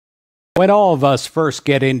When all of us first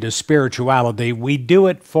get into spirituality, we do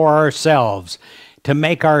it for ourselves, to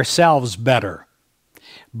make ourselves better.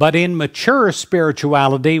 But in mature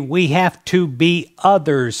spirituality, we have to be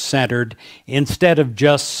others-centered instead of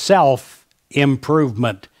just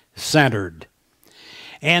self-improvement centered.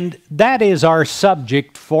 And that is our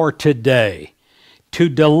subject for today, to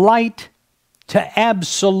delight, to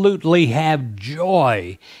absolutely have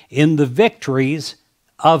joy in the victories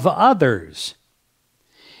of others.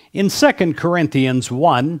 In 2 Corinthians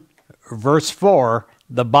 1, verse 4,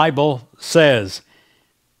 the Bible says,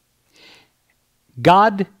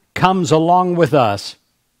 God comes along with us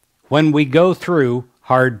when we go through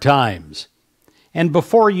hard times. And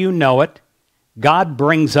before you know it, God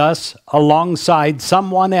brings us alongside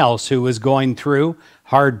someone else who is going through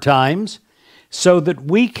hard times so that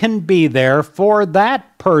we can be there for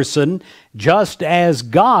that person just as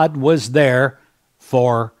God was there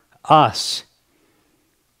for us.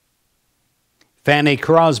 Fanny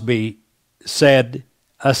Crosby said,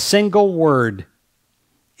 "A single word,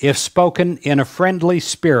 if spoken in a friendly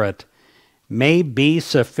spirit, may be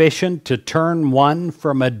sufficient to turn one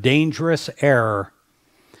from a dangerous error."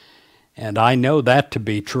 And I know that to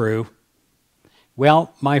be true.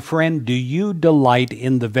 Well, my friend, do you delight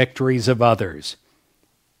in the victories of others?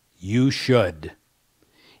 You should.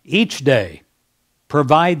 Each day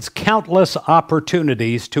provides countless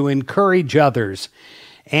opportunities to encourage others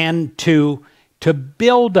and to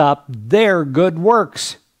build up their good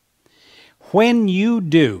works. When you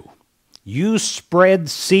do, you spread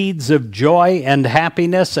seeds of joy and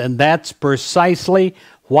happiness, and that's precisely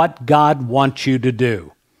what God wants you to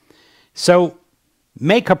do. So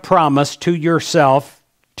make a promise to yourself,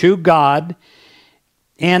 to God,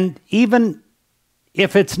 and even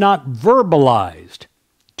if it's not verbalized,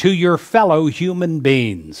 to your fellow human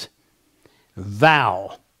beings,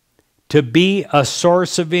 vow to be a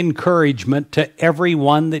source of encouragement to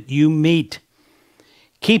everyone that you meet.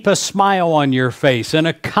 Keep a smile on your face and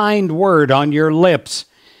a kind word on your lips.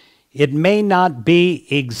 It may not be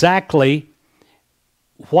exactly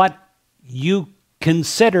what you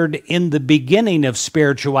considered in the beginning of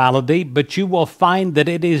spirituality, but you will find that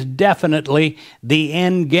it is definitely the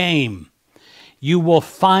end game. You will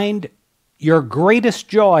find your greatest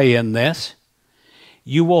joy in this.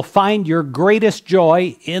 You will find your greatest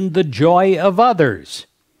joy in the joy of others.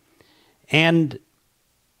 And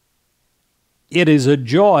it is a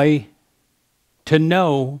joy to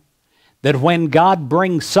know that when God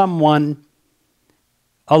brings someone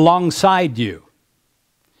alongside you,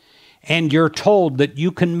 and you're told that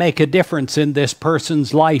you can make a difference in this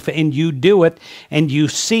person's life, and you do it, and you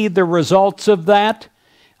see the results of that,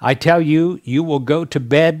 I tell you, you will go to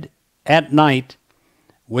bed at night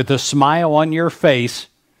with a smile on your face,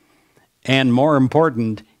 and more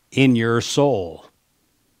important, in your soul.